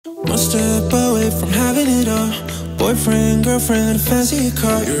step away from having it all. Boyfriend, girlfriend, fancy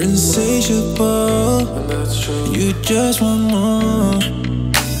car. You're insatiable, you just want more.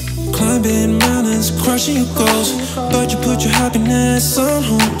 Climbing mountains, crushing your goals, but you put your happiness on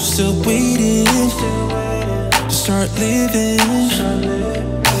hold. Still waiting to start living.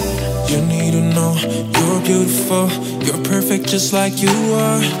 You need to know you're beautiful, you're perfect just like you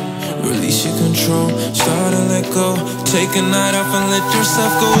are. Release your control, start to let go. Take a night off and let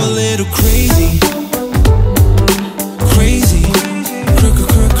yourself go a little crazy. Crazy,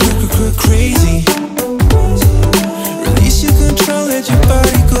 crazy. Release your control, let your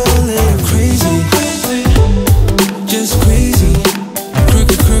body go a little crazy. Just crazy,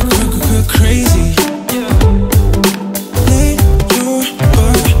 crazy. Let your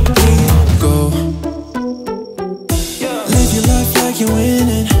body go. Live your life like you're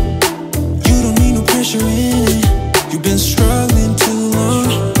winning. You don't need no pressure in it. You've been struggling too long.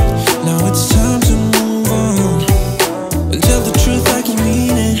 Now it's time to move on. And tell the truth like you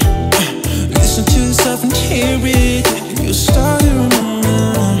mean it. Listen to yourself and hear it. And you'll start to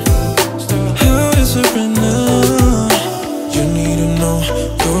remember how to surrender. You need to know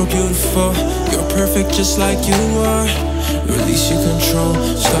you're beautiful, you're perfect just like you are. Release your control,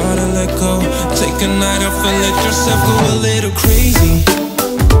 start to let go. Take a night off and let yourself go a little crazy.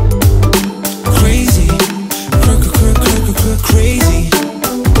 Crazy, crazy.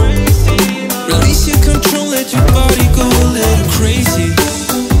 Release your control, let your body go a little crazy.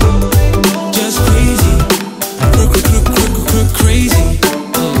 Just crazy, crazy.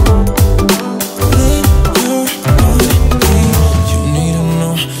 Let your body be. You need to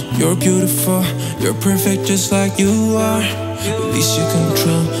know you're beautiful, you're perfect just like you are. Release your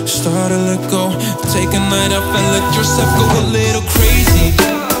control, start to let go. Take a night off and let yourself go a little crazy.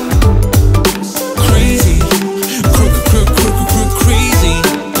 Crazy, crazy.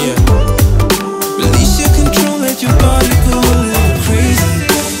 Yeah. Release your control, let your body go a little crazy.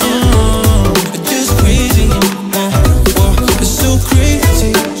 Just crazy. It's so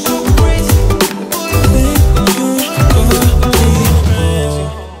crazy.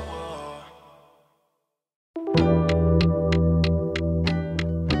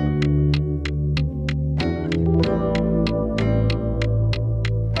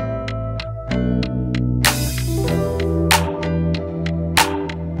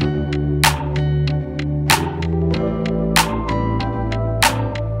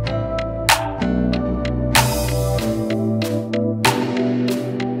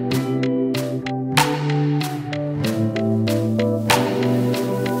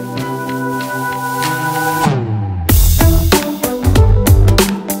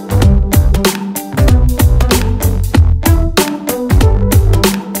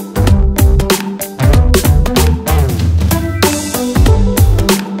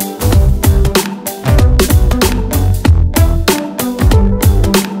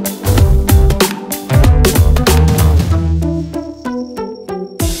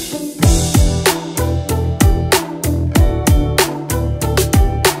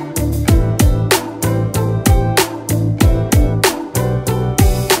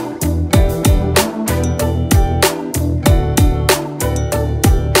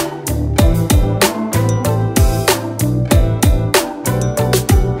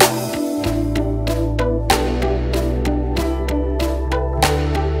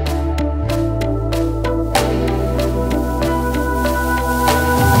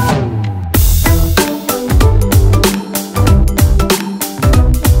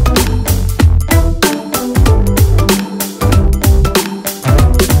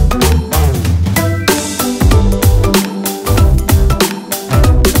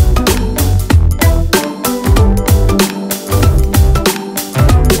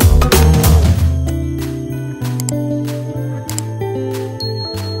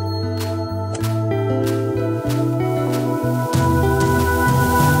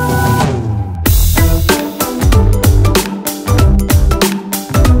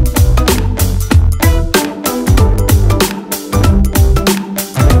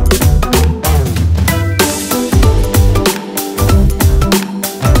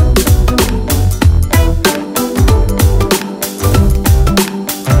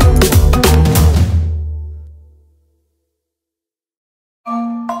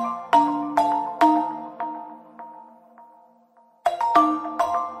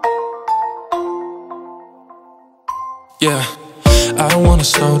 Yeah, I don't wanna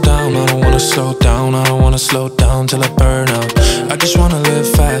slow down, I don't wanna slow down, I don't wanna slow down till I burn out. I just wanna live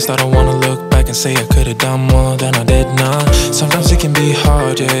fast, I don't wanna look back and say I could've done more than I did now. Sometimes it can be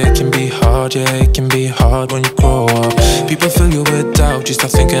hard, yeah, it can be hard, yeah, it can be hard when you grow up. people fill you with doubt, you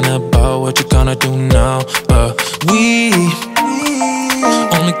start thinking about what you're gonna do now. But we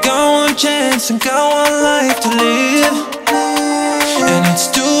only got one chance and got one life to live, and it's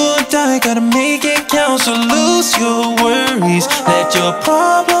do or die, gotta make it count. So lose your worries, let your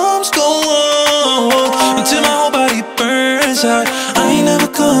problems go on until my whole body burns out. I ain't never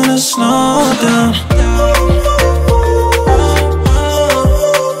gonna slow down.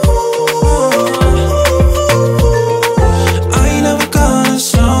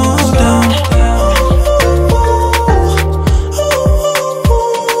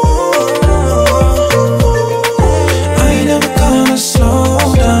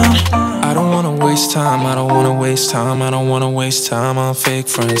 I don't wanna waste time, I don't wanna waste time on fake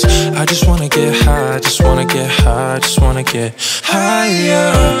friends. I just wanna get high, just wanna get high, just wanna get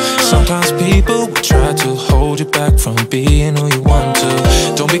higher. Sometimes people will try to hold you back from being who you want to.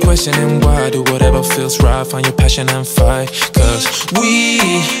 Don't be questioning why, do whatever feels right, find your passion and fight. Cause we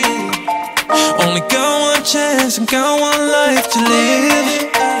only got one chance and got one life to live,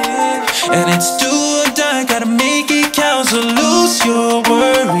 and it's do or die, gotta make it count. So lose your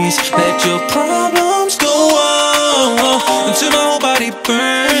worries, let your problems go on until my whole body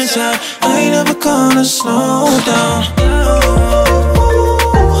burns out. I ain't never gonna slow down.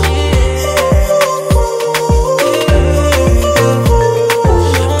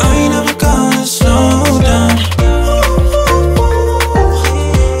 I ain't never gonna slow down.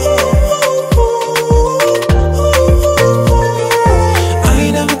 I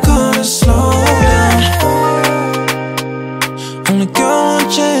ain't never gonna slow down. Only got one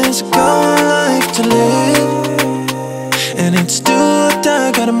chance, got one life to live, and it's do or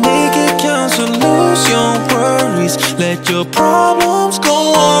die, gotta make it count. So lose your worries, let your problems go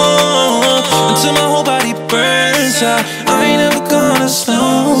on until my whole body burns out. I ain't never gonna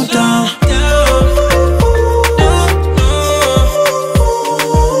slow down.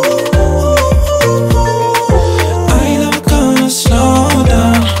 I ain't never gonna slow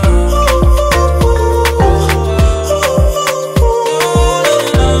down.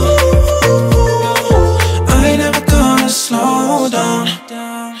 I ain't never gonna slow down.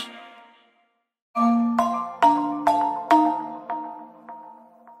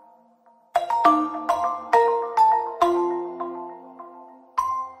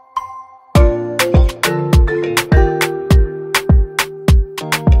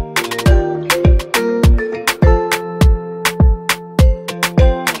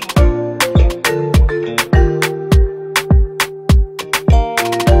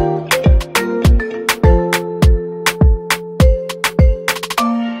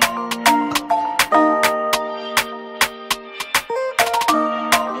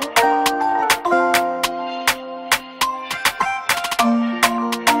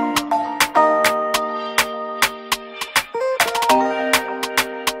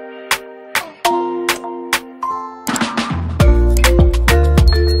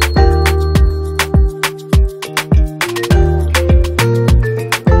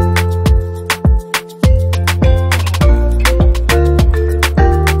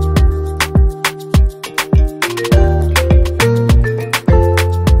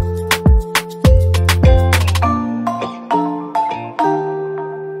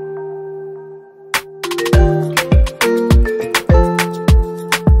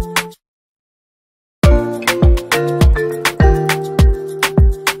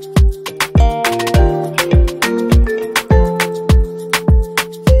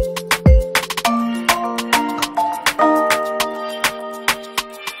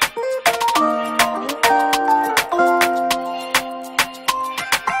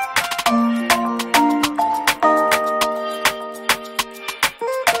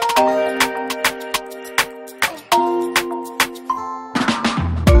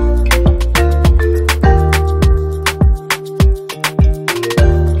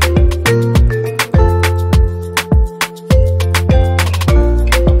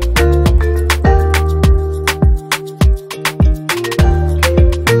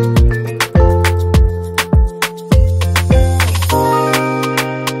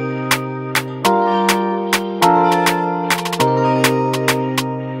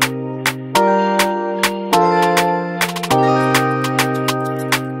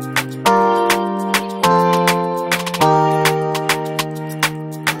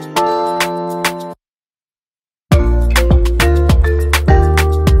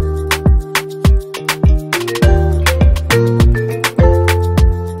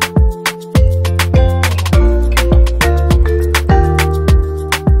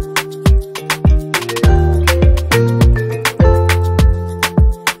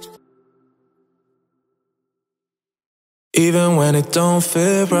 even when it don't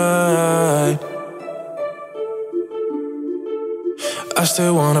feel right. I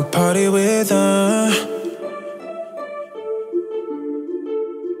still wanna party with her,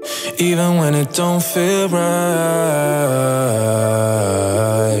 even when it don't feel right.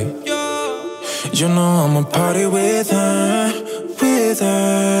 You know I'ma party with her, with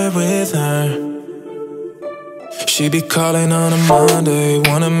her, with her. She be calling on a Monday,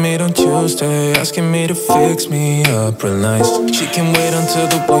 wanna meet on Tuesday, asking me to fix me up real nice. She can wait until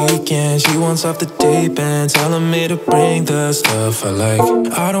the weekend, she wants off the deep end, telling me to bring the stuff I like.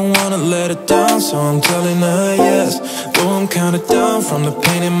 I don't wanna let her down, so I'm telling her yes. Though I'm kinda down from the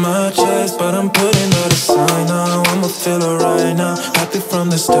pain in my chest, but I'm putting her aside now. I'ma feel her right now, happy from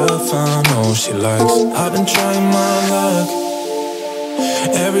the stuff I know she likes. I've been trying my luck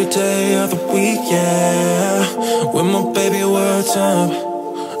every day of the week, yeah. With my baby, what's up?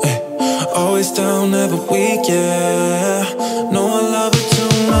 Ay, always down every week, yeah. Know I love her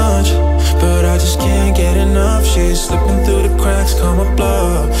too much, but I just can't get enough. She's slipping through the cracks, call my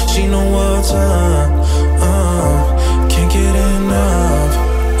bluff. She know what's up, can't get enough,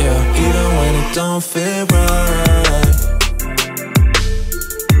 yeah. Even when it don't feel right,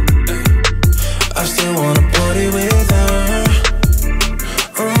 ay, I still wanna party with her.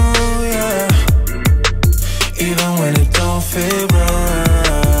 Even when it don't feel right,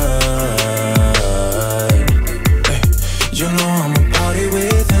 hey, you know I'ma party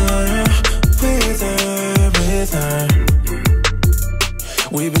with her, with her, with her.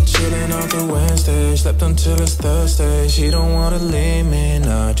 We been chillin' on through Wednesday, slept until it's Thursday. She don't wanna leave me,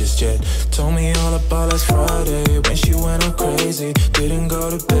 not just yet. Told me all about last Friday, when she went all crazy. Didn't go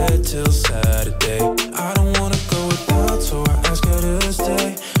to bed till Saturday. I don't wanna go without, so I asked her to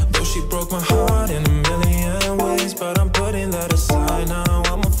stay. Though she broke my heart in a million ways, but I'm putting that aside now.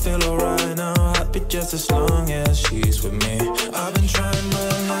 I'ma feel alright now, happy just as long as she's with me. I've been trying my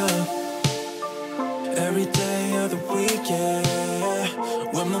luck every day of the week, yeah.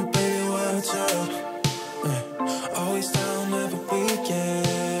 With my baby, what's up? Always down every week,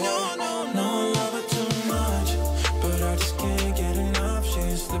 yeah. No, I love her too much, but I just can't get enough.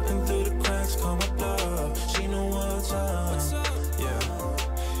 She's slipping through the cracks, call my bluff. She know what's up, yeah.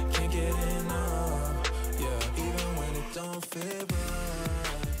 Can't get enough, yeah. Even when it don't feel right.